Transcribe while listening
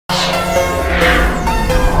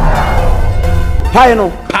PAE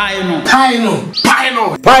no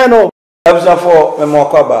Absa for memo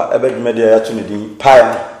kwaba ebedwumede ya to ne din PAE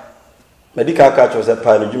no medical catch was a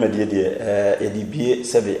PAE no dwumede de edibie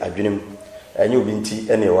sebe adwenem enye obi nti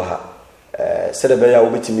ene wo ha sebe ya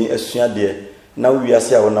obetimi asua de na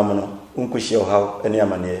wiase a wonam no unkohie wo ha ene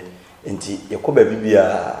amane nti yekoba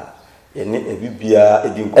bibia yene ebibia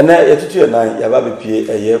edin ene yetutu ye nan yaba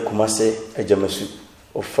bepie eye kumase agyamasu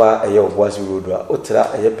ofa eye oboase road a otra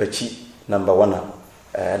eye pachi number 1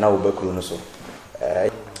 na obakuru no so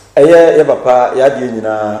eye papa ya de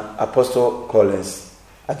nyina apost.collins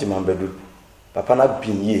ajimambedu papa na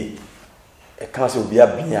binye e kan se obi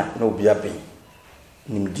abia na obi abin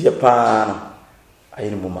nimdie pa no ayi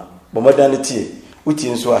muma bomodan tie uti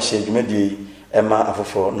nso ahye dwumade ema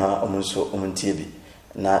afoforo na omunso omuntie bi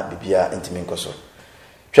na bibia ntimi nkoso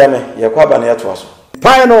twame ye kwaba na yeto aso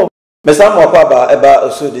PAE no mesamo kwaba eba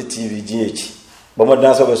OSOODE TV GH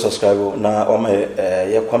bomodan so be subscribe na o ma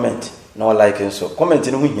ye comment na o like nso comment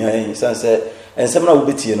ni hu hia sanse ensem na wo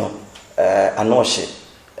betie no anohye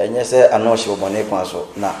enye se anohye obone kwa so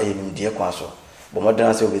na enimdie kwa so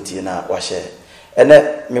bomodan so betie na wa share ene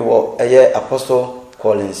me wo eye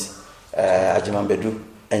apost.collins ajimambedu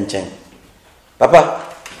enchen papa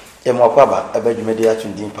e mo kwaba abadwumede ya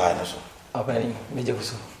twindin PAE no so abani meje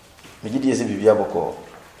kuso megidi ese bibia boko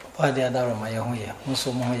pa de adaro ma ye ho ye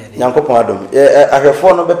nso mo ho ye de yankopon adom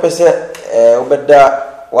ahwefo no bepese obeda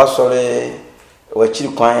wasore wachiri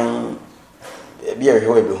kwan bia hwe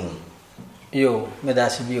we be hu yo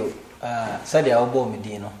medasi bio sadia obo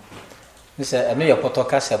medin no nse eno ye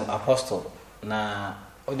potoka sem apostle na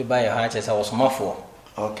odi ba ye ha chese wosomafo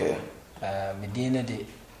okay medin de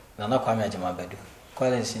na na kwame ajimabadu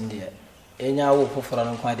Collins India enya wo foforo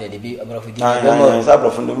no kwa de bi abrafo di no sa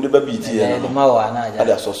abrafo ndum de ba biti ye no ma wa na aja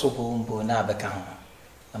ada soso mbo na abeka ho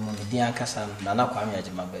na mo medin akasa na na kwame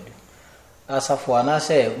ajimabadu asafo ana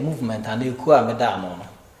say movement ana eku a meda no no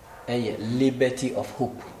eye liberty of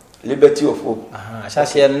hope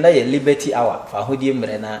Shasi na ye liberty hour fa hodie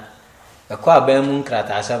mre na ekwa aban mu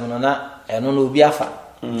nkrata asem no na eno no obi afa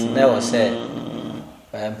na wo say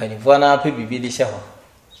penifo na pe bibi di hye ho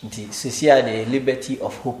nti sosia the liberty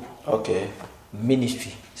of hope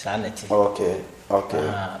ministry sanity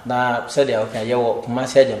na said ya okay ye wo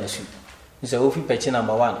kumase agyamasu nse wo fi pechi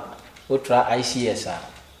number 1 otra ICS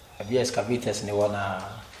abs cavitas ne wona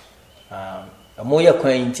amoya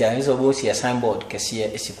kwan nti a nso bo si signboard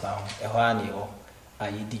kese esikwa ho ehwa na yo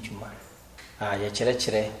ayi di djuma ya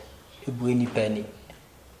kire ebu enipa ni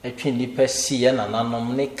etwe nipa si ya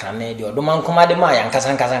nananom ne kane de odomankoma de ma ya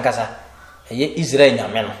nkasa eye Israel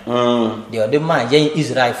nyame no de odema ye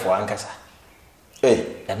Israel fo ankasa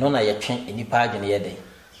eno na ye twen enipa adwene ye de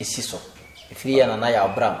esi so efiri ya na ya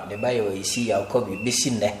Abraham de ba ye esi ya okobi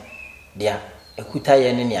besi ne dia ekuta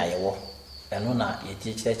ye ne ayewo eno na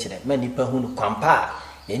ye kire ma nipa hu kwampa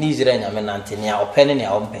ye ni Israel nyame nante ne a opene ne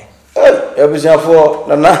a ompe ebusiafo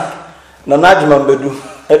na ajimambedu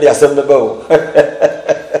e de asem ba o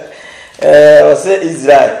o se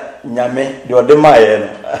Israel nyame de odema ye no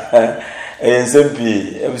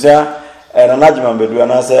ensempi ebusia na ajimambedu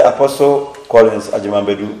na se apostle Collins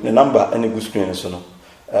ajimambedu ne number ene go screen so no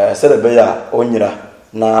se de be ya onyira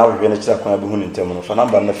na ahwe ne kira kwan be hu ntem no fa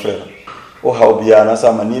number na frɛ o ha obia na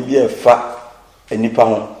sa ma ne bia fa enipa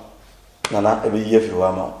ho na ebe ye fi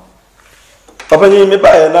wa ma papa ni me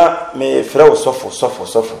ba na me frɛ o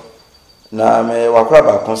sofo na me wakora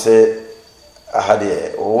ba kon se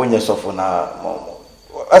ahade o wonye sofo na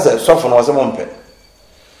asa sofo no se mo mpe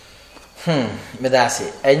me da se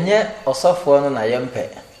enye osofo no na yempe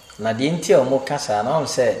na de nti o mo kasa na on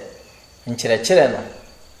se nkyerɛkyerɛ no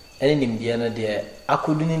ene nimbia no de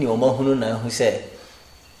akodu ni o mahunu na hu se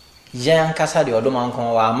yan kasa de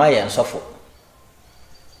odomankon wa ama ye nsofo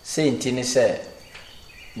se nti ni se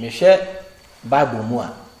mehwɛ bible mu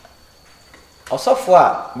a osofo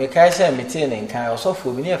a me kai se mete ne nkan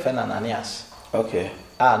osofo bi ne efe na Ananias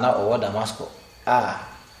na owo Damascus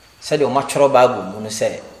se de o matworo bible mu no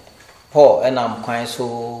se Paul enam kwan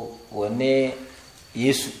so woni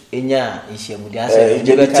Yesu enya nhyiamudi ase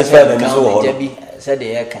je tefa na so jabi se de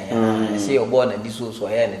ye kan ya se obo na di so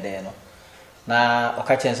ye ne de no na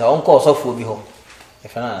okachensa onko osofo bi ho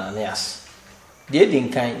efe na Ananias de di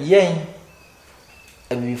nkan yen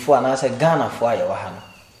abifo anase Ghana fo aye wa ha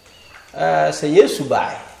no se Yesu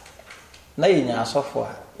bai na yenya asofo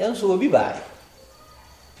a yenso obi bai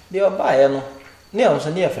de obaye no ne onso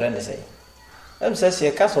ne friend say say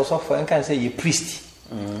se ka so sofo enkan say ye priest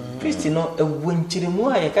no ewonchiremu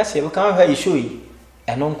a ye ka se be kan ha isho yi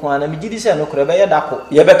eno nko ana me gidi se no kore be ye dako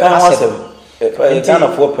ye be kan wasem Ghana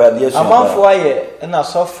fo pa de asu amanfo aye na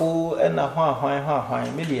sofo na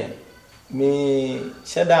hwan million me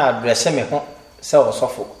sheda address me ho se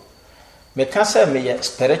osofo me ka se me ye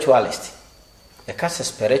spiritualist e ka se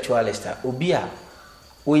spiritualist obi a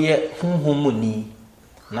wo ye hunhum ni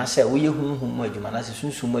na se wo ye hunhum adwuma na se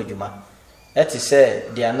sunsum adwuma eti se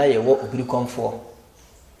dia na ye wo obiri konfo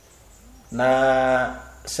na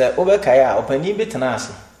se obeka ya opani bi tena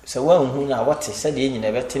ase se wa hu na wote se de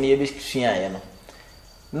nyina bete ne ye bi sua ye no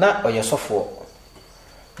na oye sofo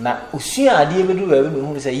na usua ade bedu ba bi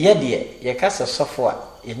hu se ye de ye ka se sofo a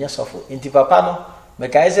ye nya sofo enti papa no me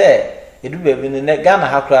kai se edu ba bi ne Ghana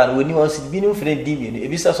ha kra no woni won se bi no fre di bi no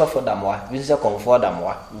ebi se sofo damwa bi se konfo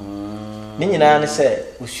damwa ne nyina ne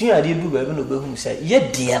se usua ade edu ba bi no be hu se ye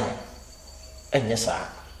de no enye sa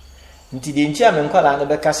nti de ntia me nkwala ne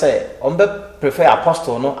be ka se ombe prefer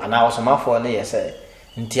apostle no ana osomafo ne ye se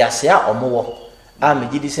nti asia omowo a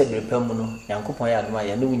megidi se brepam no yankopon ya adoma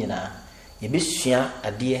ya no nyina ye besua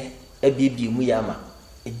ade abiebi mu ya ma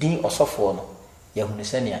edin osofo no ye hunu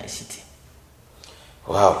se ne a esiti.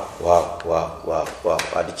 Wow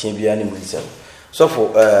ade chen bia ne munsem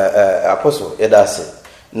sofo apostle edase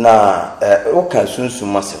na o kan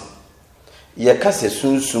sunsum asem ye kase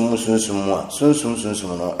sunsum a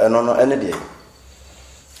sunsum no eno no ene de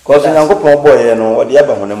cause yankopon boy no ode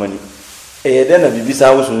aba honamani e de na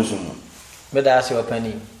bibisa wo sunsum me da ase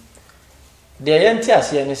opani de yenti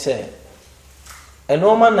ase ne se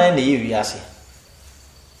enoma nan na ye wi ase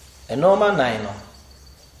enoma nan no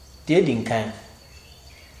de dinkan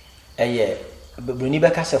eye bruni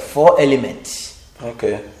be ka se 4 elements.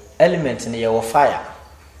 Okay. Elements ne ye wo fire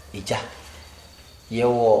ija ye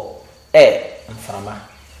wo air mframa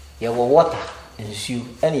ye wo water nsu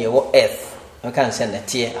ene ye wo earth no kan se na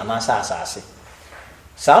tie anasa asase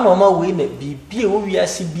sa no ma we na bibie wo wi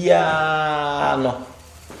ase bia no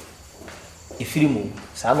ifirimu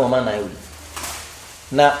sa no ma na we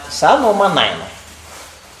na sa no ma na no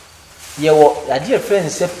ye wo ade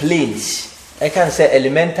friends say planes I can say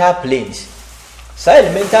elemental planes sa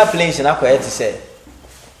elemental planes na kwa yeti say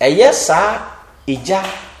sa ija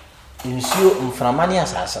nsuo mframa ne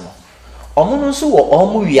asase no omo no so wo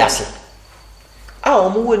omo wiase a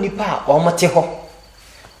omo wo nipa a omo te ho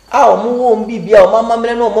a omo wo mbibia omo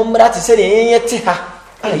amamre no omo mra te se ne yenye te ha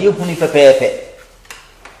a ye huni pepepe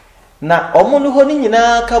na omo no ho ni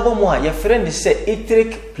nyina ka bo mu a ye frɛ ne se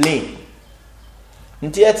etheric plane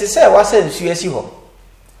nti ete se wa se nsuo asi ho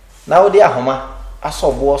na wo de ahoma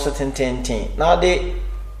asobo so tententen na de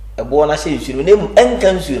ebo na se nsuo ne mu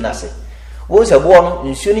enka nsuo na se wo se bo no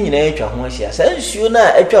nsuo ni nyina atwa ho ahia se nsuo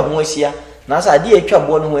na atwa ho ahia na sa de atwa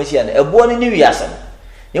bo no ho ahia na ebo no ni wiase no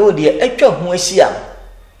ne wo de atwa ho ahia no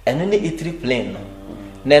eno ne etheric plane no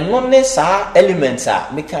na no ne sa elements a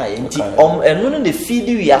meka ye nti eno no ne feed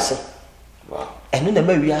wiase. Wow. Eno na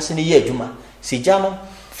ma wiase ne ye adwuma se gya no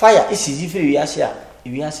fire isizi free wiase a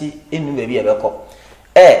wiase enu ba bi e beko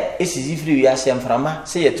isizi free wiase mframa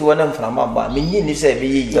se ye to na mframa ba menyi ni se be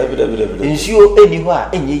yi nsuo eni ho a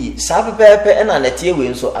enye yi sa pepepe na na tie we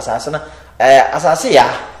nso asase na asase ya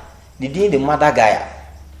didin de madagaya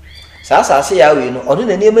sa asase ya we no odo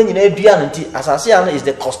na niema nyina adua no nti asase ya no is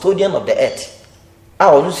the custodian of the earth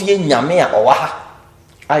a onu so ye nyame a owa ha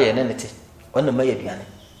aye ne nete onu ma ye duane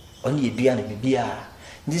onu ye duane bibia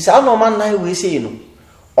nti sa no man nan we sei no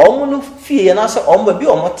omu no fie na se omu bi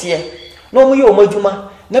omu tie na omu ye omu adwuma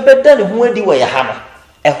na beda ne ho adi wo ye ha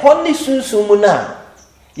no ho ne sunsum na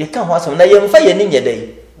ye ka ho asem na ye mfa ye ne nyedai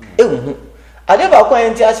ehu ade ba kwa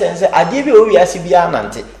enti asense ade bi o wiase bia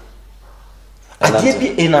nante ade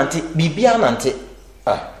bi enante bibia nante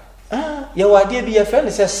ye wa ade bi ye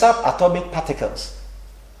friend say subatomic particles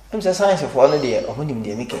say science for no dey ohunim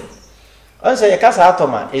dey make also ye kasa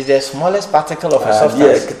atom is the smallest particle of a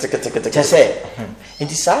substance just say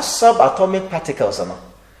it is subatomic particles no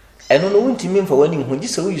eno no wuntimi mfa wani hu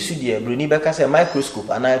gise wo yusu dey broni be kasa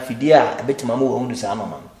microscope ana fidie a ebetima mo wo hunu sa no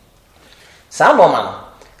man sa no man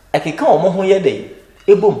akeka omo ho ye dey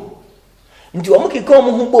ebom nti omo keka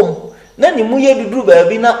omo ho bom na ni mu ye duduru ba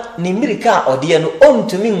bi na ni mirika ode no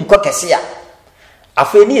ontumi nko kese a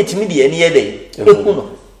afa ni etimi de ani ye dey ehu no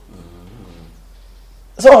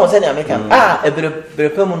so ho se ni american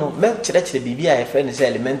ebrepem no me kire bibia ye friend say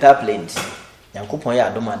elemental planes yankopon ya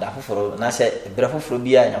adoma da foforo na se ebre foforo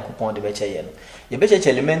bia yankopon de be cheye no ye be cheche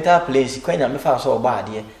elemental planes kwanya me fa so oba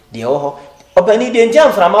ade de ho ho opani de ntia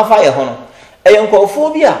mframa fa ye ho no eyenkofo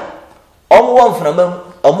bia omo wo mframa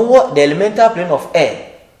omo wo the elemental plane of air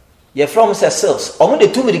ye from say cells omo de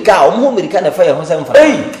tumirika omo ho mirika na fa ye ho se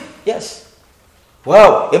mframa yes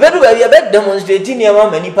wow ye be do ye be demonstrate ni ama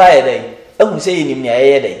mani pa ye dai ahu se ye nim nya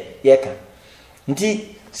ye dai ye ka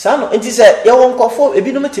nti sano nti se ye won kofo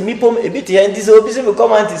ebi no metimi pom ebi te ye nti se obi se me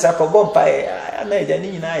comment sa ko bompa na eja ni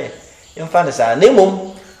nyina ye in fact sa na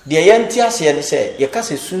mom de yenti ase ne se ye ka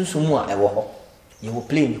se sunsumu a ewo ho ye wo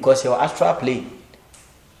plane because your astral plane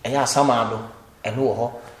eya samado eno wo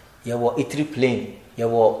ho ye wo etri plane ye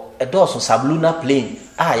wo edoso sublunar plane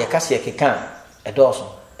ye ka se keka edoso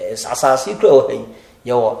asasi kro wo hey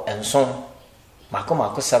ye wo enson mako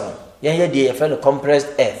 7 ye de ye fe compressed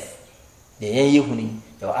earth de ye huni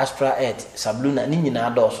your astral earth sublunar ni nyina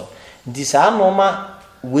adoso ndi sa noma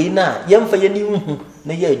we na yemfa ye ni hu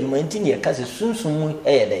na ye adwuma nti ne ka se sunsumu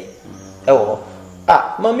eye dai ewo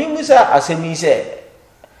mami musa asemi se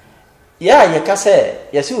ya ye ka se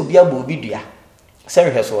ye se obi abo obi dua se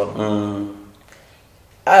hwe so no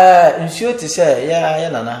nsuo ti se ya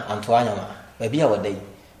nana anto anyama ba bia wodai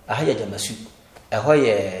aha ya jamasu eho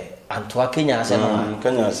ye anto Kenya ase no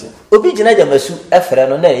Kenya ase obi gina jamasu efre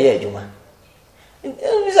no na ye adwuma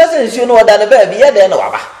musa se nsuo no woda ne ba bia de na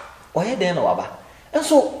waba oye de na waba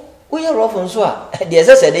enso we are rough nso a de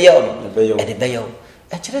ese de ye no e de be ye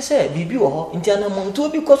e kire se bibi wo ho nti ana mo nto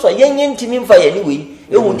bi koso yenye ntimi mfa ye ni we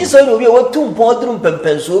ehu di so ni obi wo tu mpon drum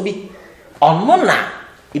pempenso bi onno na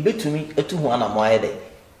ebetumi etu ana mo aye de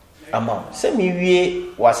ama se mi wie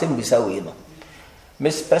wase mbisa we no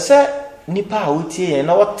mes pese nipa a wotie ye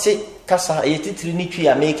na wote kasa ye titiri ni twi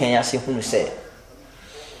American ya se hunu se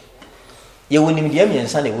ye wonim de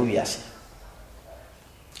amiensa na wo wiase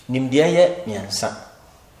nimdia ye miensa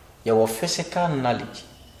ye wo physical knowledge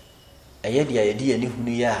eye dia ye di ani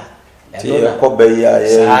hunu ya e ko be ya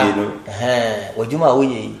ye no wajuma wo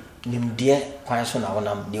ye nimdia kwan so na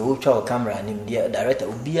wonam de wo twa camera nimdia director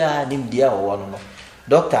obia nimdia wo no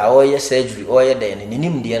doctor o ye surgery o ye de ni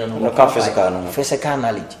nimdia no ka physical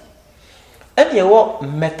knowledge and ye wo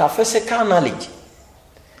metaphysical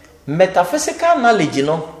knowledge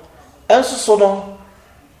no enso so no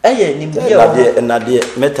eye nimdia na de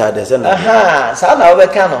meta de se na sa na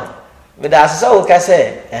obeka no me da asesa wo ka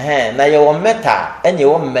se na ye wo meta enye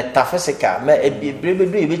wo metaphysical me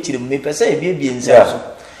ebrebedu e be chire me pese e bie nse so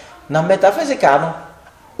na metaphysical no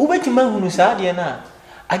wo betima hunu sa de na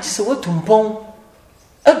agise wo tumpon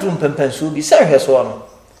adrum pempenso bi se hwe so no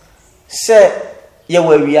se ye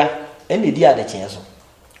wawia ene di ade chen so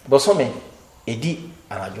bosome edi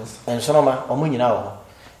anajo ensonoma omo nyina wo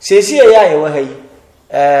sesi ya ye wo hayi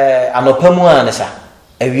anopamu anesa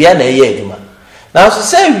awia na ye adwuma na so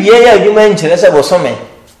se awia ye adwuma nkyere se bosome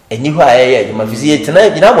eni ho aye adwuma fisi etena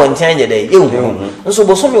gina bonten ye dai ehu nso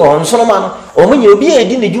bosome wo nsonoma no omo nya obi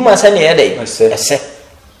edi ne dwuma se ne ye dai ese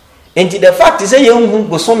enti the fact is ye hu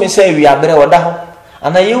bosome se awia bere oda ho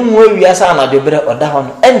ana ye hu awia se anadwo bere oda ho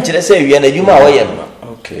no enkyere se awia na adwuma wo ye no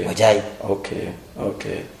ojai okay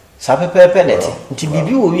sapepepe neti nti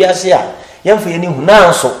bibi wo wiase a yemfa ye ni hu na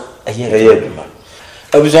nso eye adwuma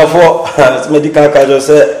abusafo medical casual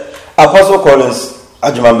say apostle collins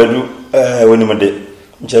adwuma bedu wonimde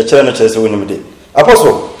nchechere no chese wonimde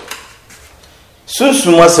apostle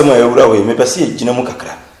sunsumu asem awura we mepese gina mu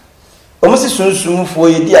kakra omusi sunsumu fo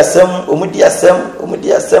ye di asem omudi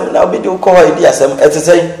asem na obedi ko ho ye di asem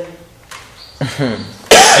etesei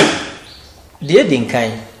die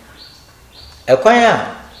dinkan ekwan a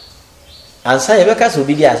ansa ye beka so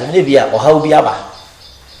obedi asem ne bia oha obi aba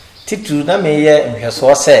titu na meye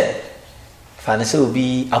nhweso se fa ne se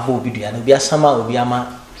obi abo obi dua na obi asama obi ama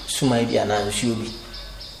suma bia na nsu obi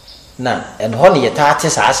na en ho ne yeta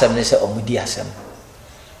sa asem ne se omudi asem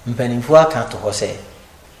mpanimfu aka to ho se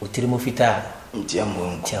otirimo fita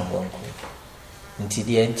ntiambo nti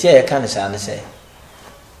de ntia ye kan sa ne se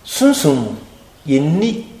sunsum ye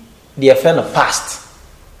ni de fe no past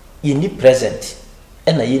ye ni present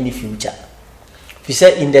and ye ni future. He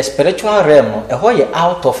said in the spiritual realm, a whole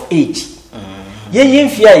out of age. Ye yin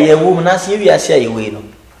fear ye woman as ye are say away no.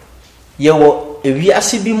 Ye wo a we are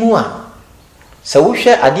sibi mua. So we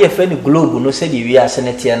share a dear friend globe no said we are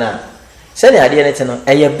senatiana. Send a dear netano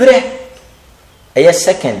a ye bre a ye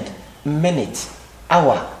second, minute,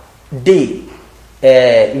 hour, day,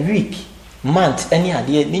 week, month, any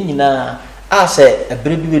idea nina. I say a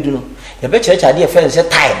baby we do no. You bet church idea friends say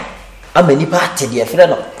time. I'm many party dear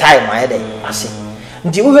friend of time my day. I say.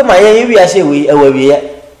 Until we my area say we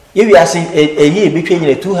are saying a year between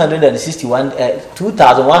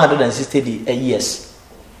 2,160 years.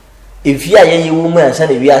 If you are a woman and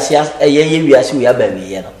say we are a year we are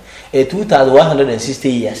baby, 2,160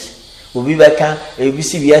 years. Will be back we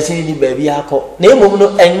see we are seeing the baby alcohol. Name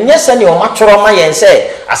no and yes, and your mature my and say,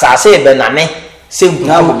 as I say, Benane, simple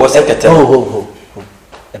now was secretary.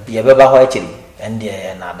 Be a baby white and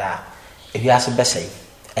dear nada. If you ask the best say.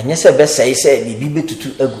 And yes, a best say, be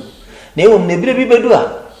to a good. Name never be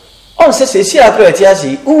bedua. On says, see, I create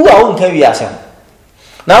Yassi, who won't carry us.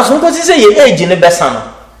 Now, some say, age in the best son.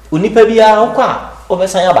 Unipabia, Oka,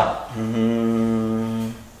 obesan aba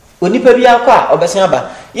onipa bi akwa obesan aba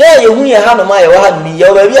ye hu ye ha no ma ye wa ha ni ye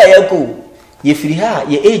ba bi ayako ye firi ha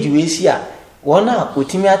ye age we si a wona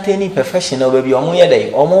otimi atani professional ba bi omo ye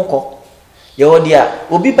dai omo ko ye wodi a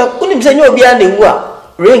obi ba kunim se nye obi a na ewu a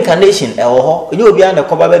reincarnation e wo ho nye obi a na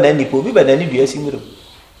koba be na nipa obi be na ni dua simiro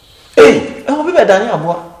obi be dan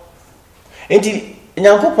aboa enti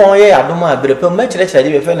nyankopon ye adom a brepe ma kyerɛkyerɛ de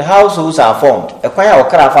be fe ne households are formed e kwan a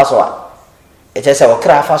okra afa so a e kyerɛ sɛ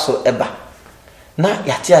okra afa so eba na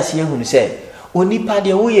yate ase ehunu sɛ onipa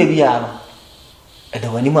de wo ye bia no e da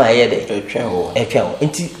wani ma ye de etwen wo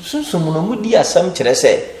enti sunsum no mudi asam kyerɛ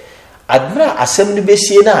sɛ admira asam no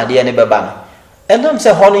besie na ade ne beba no enam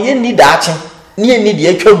sɛ ho no ye ni daache ne ye ni de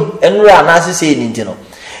atwam enura na ase sɛ ni ntino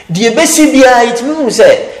de besi bia itimi hu sɛ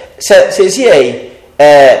si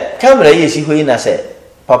camera ye si hoyi na se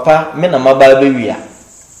papa me na maba be wia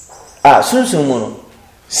sunsun mu no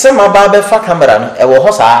se maba be fa camera no e wo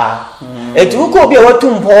ho saa etu ko bi e watu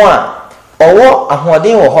mpon a owo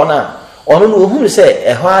ahoden wo ho na ono no ohunu se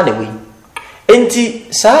e ho a na wi enti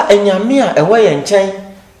saa anyame a e wo ye nkyɛn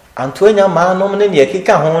anto anyama no ne ne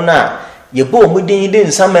keka ho na ye bo mu din de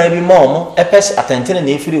nsama bi ma omo epes atentene na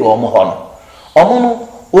efiri wo mo ho no omo no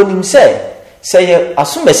onim se ye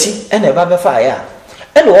asomasi ene eba be fa ya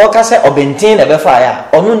ene wo ka se obenten na be fa ya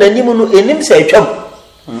onu nanim no enim se atwam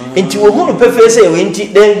enti wo hu no pefe se we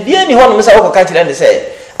enti den bia ni ho no se wo ka kire ne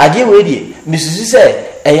se ade we die misusu se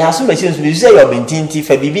e ya asomasi nsu misusu se ye obenten ti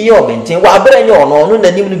fa bibi ye obenten wa abere nye onu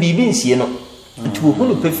nanim no bibi nsie no enti wo hu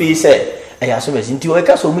no pefe se e ya asomasi enti wo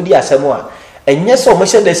ka so mu di asem a enye se o mo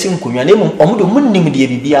hye da si nkonwa ne mu omo do munnim de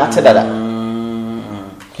bibi a te dada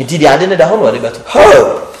enti di ade ne da ho no de beto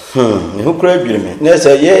ne ho kura adwire me ne se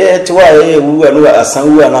ye tewa ye wu anu asan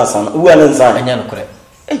wu anu asan wu anu nsan anya no kura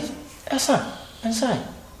asan nsan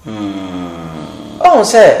on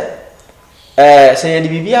se ye di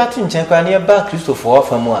bibia to nchen kwa ne ba Christopher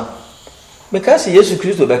afamu a because Yesu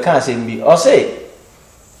Christo be kan asem bi o se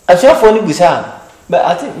afiafo ni busa but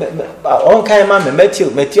I think on kan ma me Matthew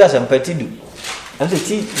asampati du anse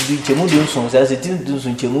ti du chemu du nson se ti du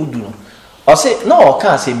nson chemu du no o se na o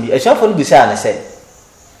kan asem bi afiafo ni busa na se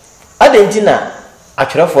adentina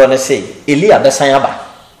atwerefo ne sei Elia besan aba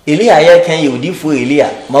Elia ye kan ye odifo Elia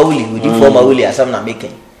Mauli odifo Mauli asam na meken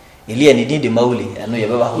Elia ni din de Mauli eno ye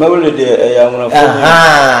beba ho Mauli de ya nwonafo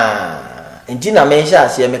entina me sha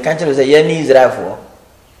ase me kan kire se ye ni Israelfo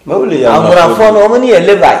Mauli ya nwonafo no mo ni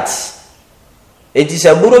Levites enti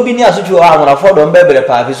se buro bi ni asotwe o nwonafo do mbebere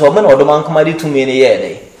pa fi so me na odoma nkoma de tumi ne ye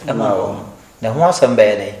de ema ho na ho asem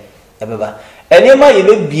be ne e beba enema ye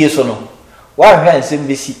be bie so no wa hwa nsem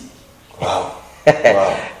besi wow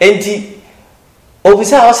enti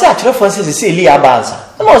obisa o se atwerefo se Elia banza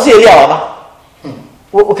na o se Elia waba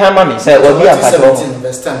o kan ma me se o bi apato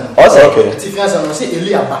o se okay tifiansa no se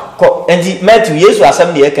Elia ba ko enti Matthew Yesu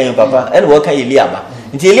asam ne kan papa ene wo kan Elia ba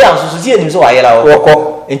enti Elia nso so se enim so wa yela wo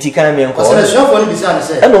ko enti kan me nko o se atwerefo ne bisa ne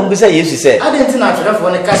se ene o bisa Yesu se adenti na atwerefo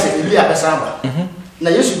ne ka se Elia besan ba na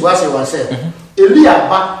Yesu bua se won se Elia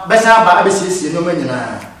ba besan ba abesiesie no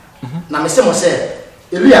manyina na me se mo se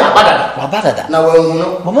Elia abadada na wa hu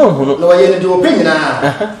no na wa ye ne de opanyina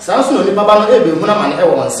sanso no nipa ba no ebe hu na ma ne e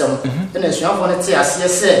wo nsem na asuafo ne te ase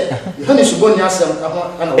se yohane suboni asem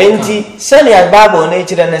ana enti sele ya Bible na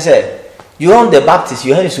kire ne se John the Baptist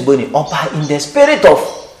yohane suboni opa in the spirit of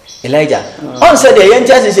Elijah on said the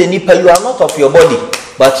angels say nipa you are not of your body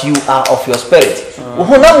but you are of your spirit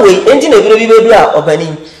hu na we enti na bire bi a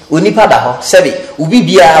opani onipa da ho sebe ubi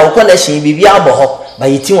bia wo connection bibia abo ho ba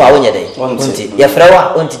yitin wa wonye den onti ye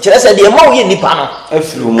frewa onti kire se de ma wo ye nipa no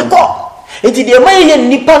afiru mu ko enti de ma ye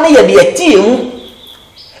nipa no ye de tie mu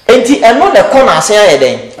enti eno ne ko na asen aye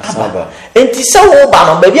den aba enti se wo ba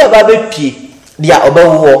no ba bia ba bepie dia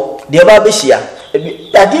obawo dia ba be hia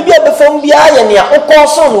ya de bia be fam bia ye ne akọ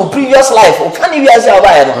so no previous life o kan wi ase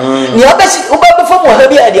aba ye no ni abesi o ba be fam wo ha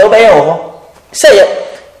bia dia o ba ye wo ho se ye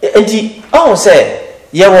enti on se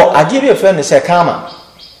ye wo ade bi fe ne se karma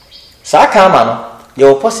sa karma no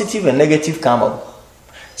your positive and negative karma.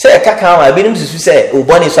 Say a karma, I been to say, oh,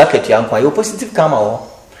 bonnie socket, your positive karma.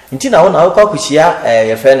 Until now, I'll call Kushia,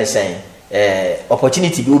 your friend is saying,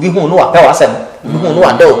 opportunity will be who know a power, who know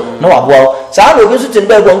a do, no a wall. So I will visit in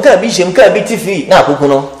bed, one can be shim, can be TV, now,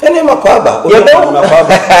 Pukuno. And my papa, you know,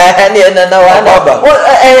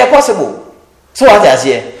 and possible. So what does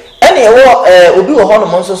ye? Any war will be a horn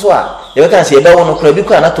among so you can say, I want to crab, you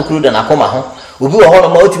cannot to crude and a coma home. Ubi wo hono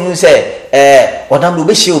ma otimi se odam do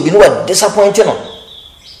be hye obi no wa disappointed no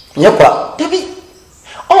nyekwa debi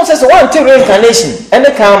on se one reincarnation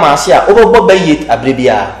ene kan ma ase a obobo bayi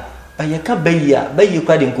abrebia ba ye ka bayi a bayi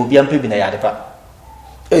kwa de nkobi ampe bi na yade pa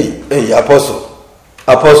apostle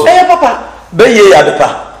Apostle. Papa. Be ye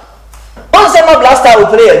adepa. On say my blaster will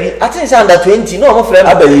play. I think it's under 20. No, my friend.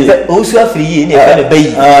 Also free in a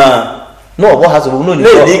baby. No, what has no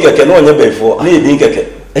keke no nya before. Ne din keke.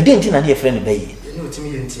 I didn't know your friend baby. You know to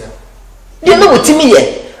me entia. You know what me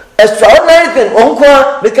extraordinary thing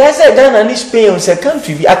onko because I Ghana ni Spain say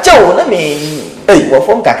country bi acha na me wo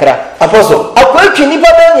from kakra. Apostle. Akwa ni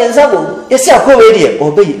papa nyensa bo. Yesi akwa we de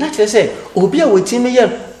obey. Na chere say obi a wotimi ye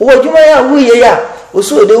wo adwuma ya wo ye ya.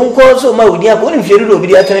 OSOODE onko so ma wodi aba oni fieri do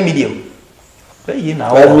obi atena medium. Bayi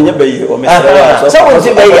na wo. Me nya bayi o me sra wa. So wo ti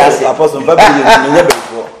bayi ase. Apostle fa bayi me nya bayi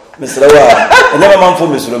fo. Me sra wa. Enya ma mfo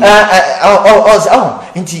me sro me.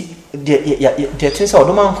 Nti de things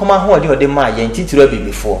odo man koma ho de ma ye nti tiro bi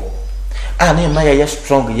before. Na ma ye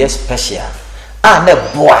strong, yes special. Na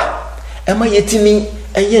boa. Ma yetimi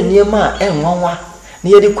eye niema enwanwa. Na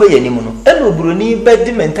ye de koye ni mu no. Na oburoni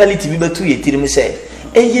bed mentality bi betu ye tirim say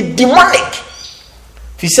eye demonic.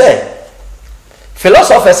 Fi say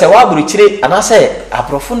philosophers wa buruchire ana say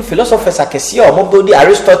aprofun philosophers akese o mo bodi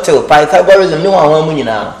Aristotle, Pythagoras ni wa mu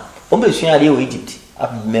nyina. O be sua ade o Egypt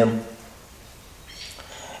abmem.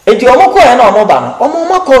 Enti omo ko na omo ba no omo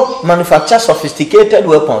mako manufacture sophisticated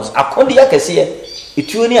weapons akondi akese ye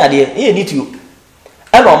etuo ni ade ye ni tuo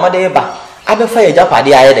ana omo de ba abefa ye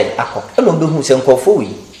japade aye de akọ ana obe hu se nkofo wi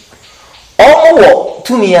omo wo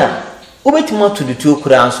tumi a obetima to de tuo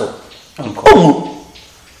kura anso omu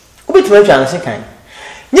obetima twa anse kan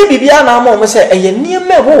nye bibia na ama omo se eye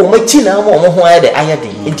niema wo machi na ama omo ho aye de aye de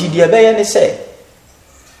enti de be ye ne se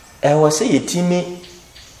wo se yetimi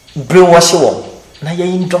brainwash wo na ye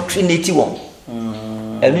indoctrinate won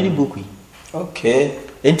ni book yi okay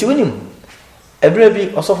enti wonim ebere bi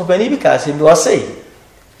osofo pani bi ka se bi o say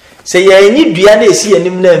ye ni dua na esi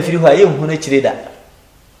anim na mfiri ho aye hu na kire da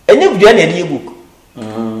enye dua na ye book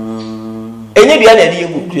enye dua na ye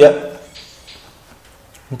book dua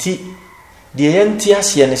nti de ye nti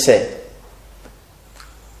ase ne se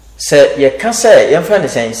ye ka se ye fa ne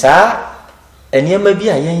sen sa eniema bi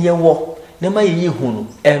a ye wo na ma ye hu no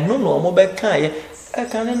eno no mo be ka ye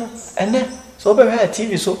kane no ene so be ha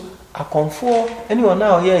TV so akonfo eni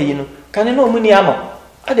wona o ye yi no kane no muni ama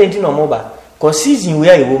adenti no mo ba ko season we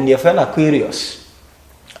ayi wom ne fa na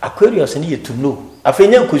Aquarius ni ye to know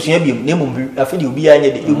afenya nkusua bi na mum afedi obi anya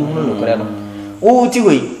de emu no kore no wo ti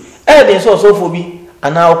we den so fo bi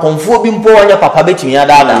ana akonfo bi mpo anya papa betimi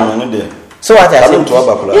adada no de so what I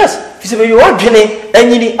say yes fisibe yo adwene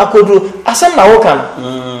anyini akoduro asem na wo kan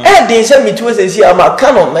den se mitu se si ama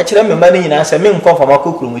kano ma kire me ma ni nyina se me nkọ fama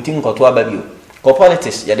kokuru muti nkoto aba bio ko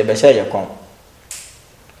politics ye de be se ye kon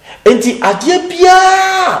enti ade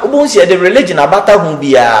bia obo nsi de religion abata hu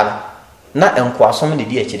bia na enko asom de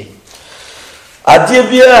di akire ade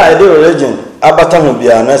bia de religion abata hu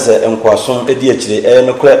bia na se enko asom de di akire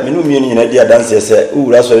no kra me no mienu nyina di adanse se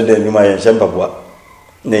uwura so de nduma ye hyempaboa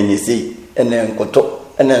na nyisi ene nkoto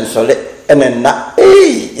ene nsole ene na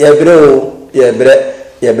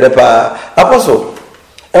ye bre pa apostle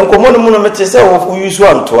enkomo no mu no mete se wo yusu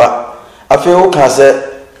antoa afi wo ka se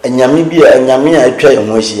enyame bi a enyame a atwa ye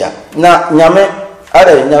ho ahia na nyame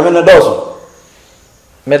are nyame no doso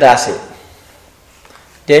medase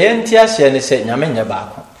de yenti ahia ne se nyame nya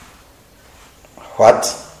baako what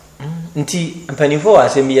nti mpanifo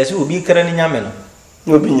asem yesi obi kra ni nyame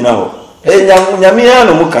no obi nyina ho nyame ya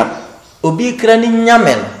no muka obi kra ni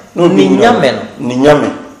nyame no ni nyame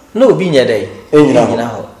no obi nya dai nyina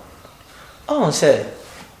ho on se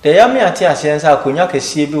de yame ate asiensa akonya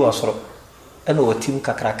kese bi wosoro ena wotim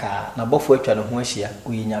kakraka na bofo atwa ne ho ahia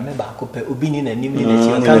oyi nyame baako pe obi ni na nim ni na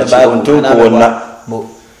chi ka na ba mo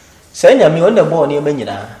se nyame wonda bo ne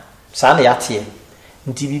manyina sa na yate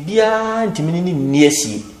nti bibia ntimi ni ni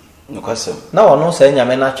asi nokasem na wono se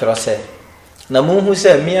nyame na tworo se na mo hu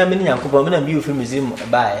se me ame ni yankoba me na bi ofi mizim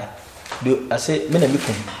baaye do ase me na mi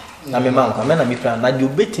kum na me man kwa me na mi plan na de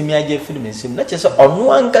obetimi age fi mizim na chese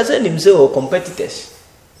ono anka se nim se o competitors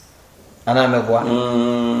ana meboa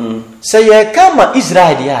se ye kama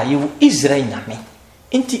Israel ya ye Israel nyame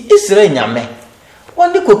nti Israel nyame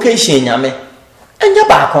wonde koketion nyame enya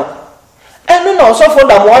baako eno na osofo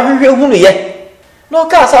da mo ahwehwe hunu ye no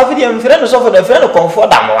ka sa fi de mfere no sofo da fere no komfo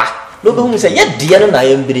da mo wa no be hunu se ye de no na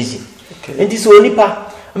ye mbrezi nti so onipa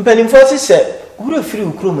mpanimfo se wura firi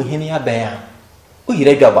ukro mu hene aban a o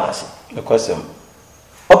yire dwabase ekosem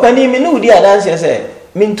opani mi no di adanse se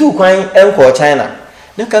mintu kwan enko China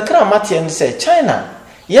na kakra mate se China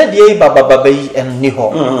ye de baba yi enni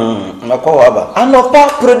ho na kwa waba anopa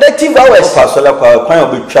productive hours kwa sola kwa kwan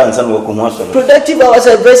obetwa nsa no ko ho so productive hours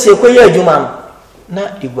verse ko ye adwuma na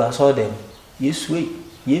igwa so dem yesu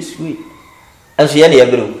anso ye na ye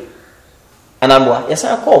bero anamboa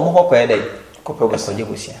yesa ko mo ho kwa ye dai ekɔgye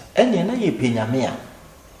bosia ɛne na yɛ pe nyame a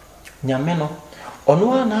nyame no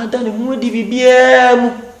ɔno ana ada ne ho di bibia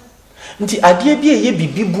mu nti adeɛ bi yɛ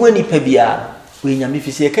bibi bu anipa bia we nyame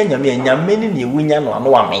fisi ɛka nyame a nyame ne ne wunya no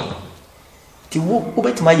ano amen ti wo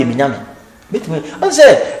betima yɛ me nyame betima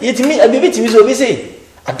ɔsɛ yɛtimi abibitimi so obi sɛ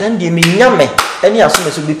adan de me nyame ɛne aso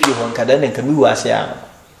me so bepie hɔ nka dan nka me wu ase a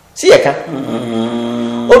si yɛka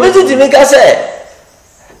obi titimi ka sɛ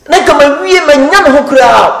na kama wie ma nyame ho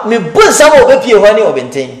kura me bonsam obepie hɔ ne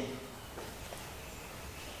obenten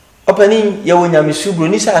opani ye wo nyame subro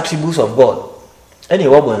ni sa attributes of God ene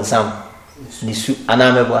wo bonsam ni su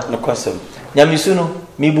anameboa no kwasem nyame su no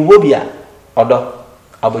me bubo bia odo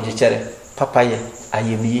abojichere papaye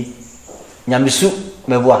ayemiye nyame su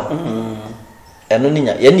meboa eno ni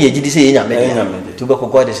nya ye ne yegidi se ye nyame to be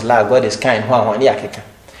God is love, God is kind ho ne yakeka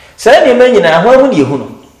sai ne manyina ho ne yehu no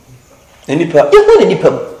enipa yehu ne nipa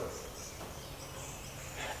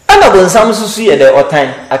ana bonsam susu ye de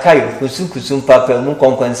otan akayo kusu papa mu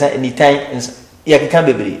konkonsa enitan yakeka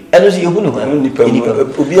bebre eno so yehu ne ho nipa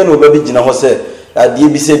obi na obabi gina ho se ade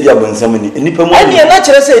bi se bia bonsam ni nipa mu ani na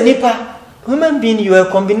kire se nipa human being, you are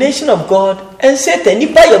a combination of God and Satan.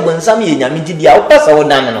 Nipa ye bonsam ye nyame di dia wo pasa wo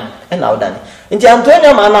dan no na wo dan nti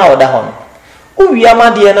antonya ma na wo da ho no uwi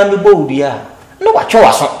amade na mebo udua no wa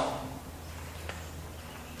twa so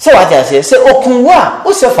so wa jase se okunwa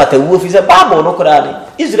o se fatawu ofi se bible no kora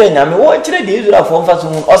ni Israel nyame wo kire de Israel fo mfa so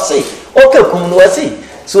hu o se o ka kum no wase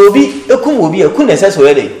so obi ekum obi ekun na se so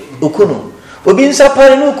yede okunu obi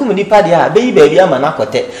nsapare no okum nipa de a be yi ba bi ama na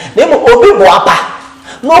kote na mo obi bo apa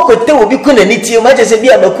no kote obi kuna ni tie ma jese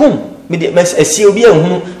bia makum me de asi obi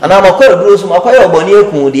ehunu ana makora duro so makoya oboni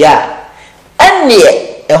ekun de a enne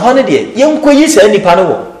e hono de yenkoyi sa nipa no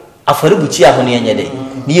wo afare buchi a hono yenye de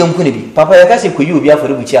ni yenku ne bi papa ya kase koyi obi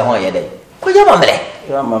afare buchi a hono yenye de koya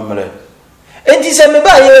mamre enti se me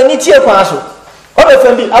ba ye ni tie kwa so o be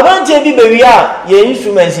fam bi abantie bi bewi a ye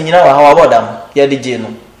instruments nyina wa hawa bodam ye de je no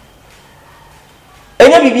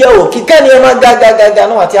enya bibia wo kika ne ma gaga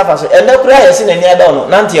no wate afa so enda kura ye se na ni ada no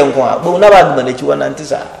nante enko a bo na ba gba na chiwa nante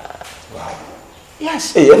sa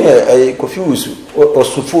yes ene confuse o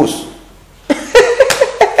sufus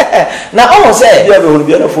na o se bia be hon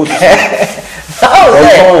bia na fosu na o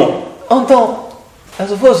se onto as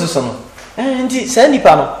fosu so no enti se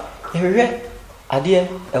nipa no ehwe ade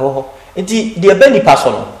e wo ho enti de be nipa so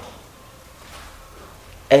no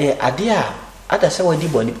ade a ada se wadi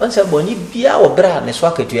boni onse boni bia wo bra ne so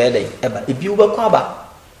akatua dai eba ebi wo bakwa ba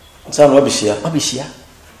sa no obihia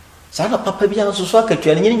sa na papa bia no so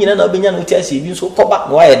akatua ne nyina na obenya no tiase ebi so koba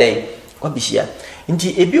no aye dai obihia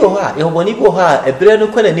nti ebi wo ha e boni bi wo ha ebre no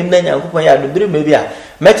kwana nim na nyankopon ya do bere ma bia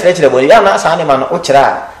mekyere boni ya na sa ne ma no wo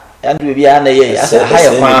kyera ya do bia na ye asa ha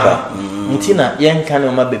ye kwa nti na ye nka ne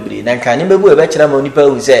ma bebre na nka ne bebu e be kyera ma onipa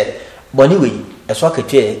hu se boni we e so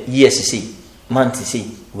akatua years si month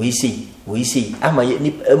si we see ama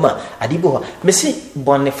ni ma adibo me se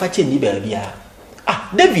bonne fache ni ba bia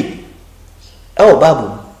David babu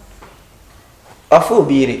afo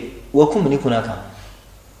biire wakum ni kuna kan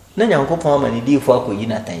na nyankopon ama ni difo akoyi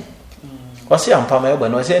na tan kwase ampa ma eba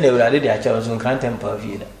no se na urade de acha so kan tempa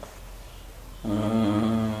fi da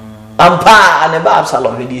ampa ne ba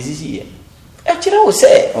Absalom he di sisi ye e kire wo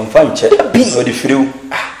se onfa nche o di friu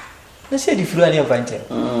na se di friu ani onfa nche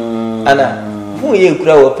ana fu ye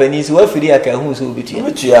kura wo pani so afiri aka hu so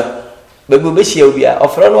obitua bebe obehia obi a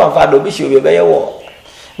ofro no afa do obehia obi be ye wo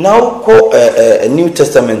now ko New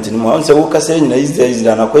Testament ni mo say wo kasa nyina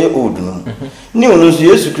Israel na koye old no new no so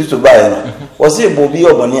Yesu Kristo bae no wo say bobi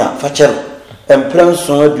oboni a fa kye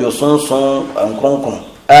emprenson aduosonson ankronkron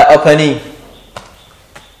opani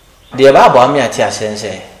de ba bo ami ati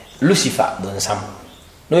asense Lucifer don sam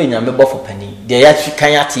no nyame bofo pani de ya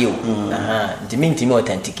kan ate o ntimi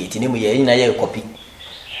authenticate ni mu ye nyina ye copy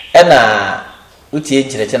na utie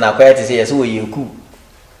kyerɛkyɛ na akwaya te sɛ yɛ sɛ wɔ yeku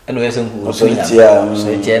ɛna yɛ sɛ nku so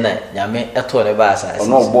tie na nyame ɛto ne ba asa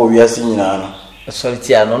ɔno bɔ wiase nyina no ɛsɔre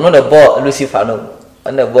tia no ne bɔ Lucifer no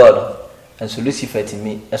ɔne bɔ no ɛnso Lucifer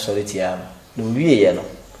timi ɛsɔre tia no no wie yɛ no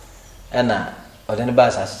ɛna ɔde ne ba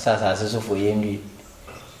asa so fo yɛ nwie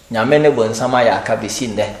nyame ne bɔ nsama ya aka besi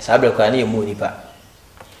ndɛ saa bere kwa ne yɛ mu nipa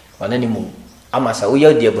ɔne ne mu ama sa wo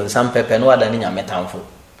yɛ de bɔ nsam pepe no wada ne nyame tamfo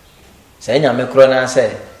sɛ nyame kro na sɛ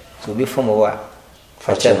so bi fom wo a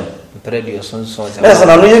fache no mpredie sonson sɛ na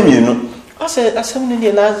na no yɛ mienu ase asɛm ne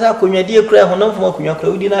die na za konwadie kra ho no fom akonwa kra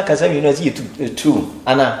wudi na akasa mienu ase yɛ tu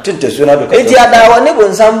ana tintesu na beka eti ada wo ne bɔ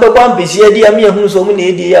nsam bɛ kwa mpesi adi am yɛ hu so mu na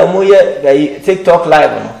edi ya mo yɛ TikTok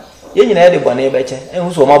live no ye nyina yɛ de bɔ ne bɛkyɛ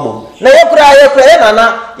ɛhu so mabɔ na yɛ kra yɛ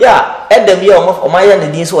nana ya ɛdam yɛ o ma yɛ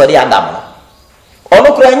ne din so wɔde adam no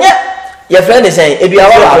ɔno kra nyɛ yɛ frɛ ne sɛn ebi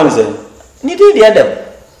awa Ni di Adam.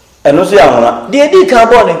 And no, see, I'm not. The D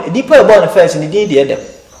carbon, deeper born first in the D Adam.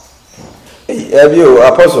 Have you,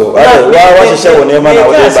 Apostle? Why was the show name?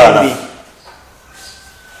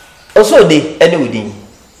 Also, the anyway.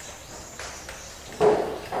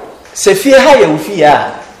 Sophia, how you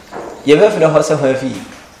fear? You have the horse of her fee.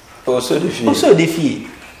 Also, the fee. Also, the fee.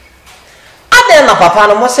 Adam, papa,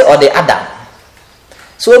 no more say or the Adam.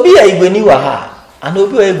 So be a when you are her, and no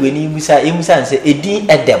be when you say, a D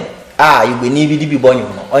Adam. You will need to be born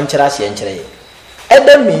on Charasi and Chere.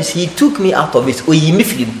 Adam means he took me out of it, or he made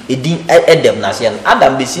him a D Adam Nasian.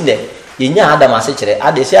 Adam be seen there. You know Adam as a chere.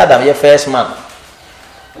 I say Adam, your first man.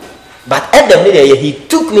 But Adam, he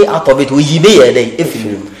took me out of it, or he made a day if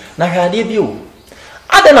you. Now, I debut.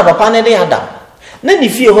 Adam of a panel, Adam. Then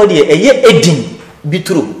if you hold a year, Edding be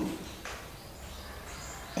true.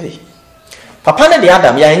 Papa, the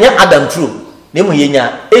Adam, ya Adam true. Nemo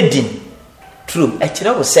yenya Edding. True, actually,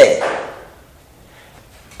 I was say.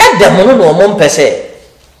 Adam, no more per se.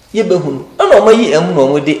 Ye behun, no more ye no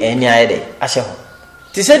more de any idea. I shall.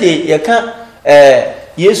 Tis said, you can't,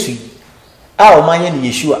 yes, our man in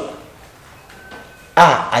Yeshua.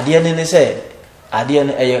 I didn't say, I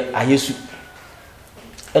didn't, I used to.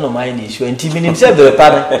 I don't mind Yeshua, and Timmy himself, the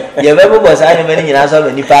partner. You ever was I never in answer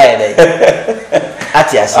any pie day.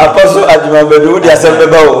 Atias, Apostle, I remember do the assembly.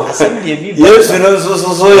 Yes, you know,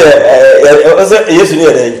 so, yes, you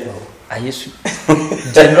know, I used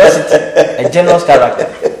generosity, a generous character.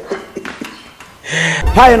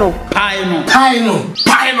 Pie no.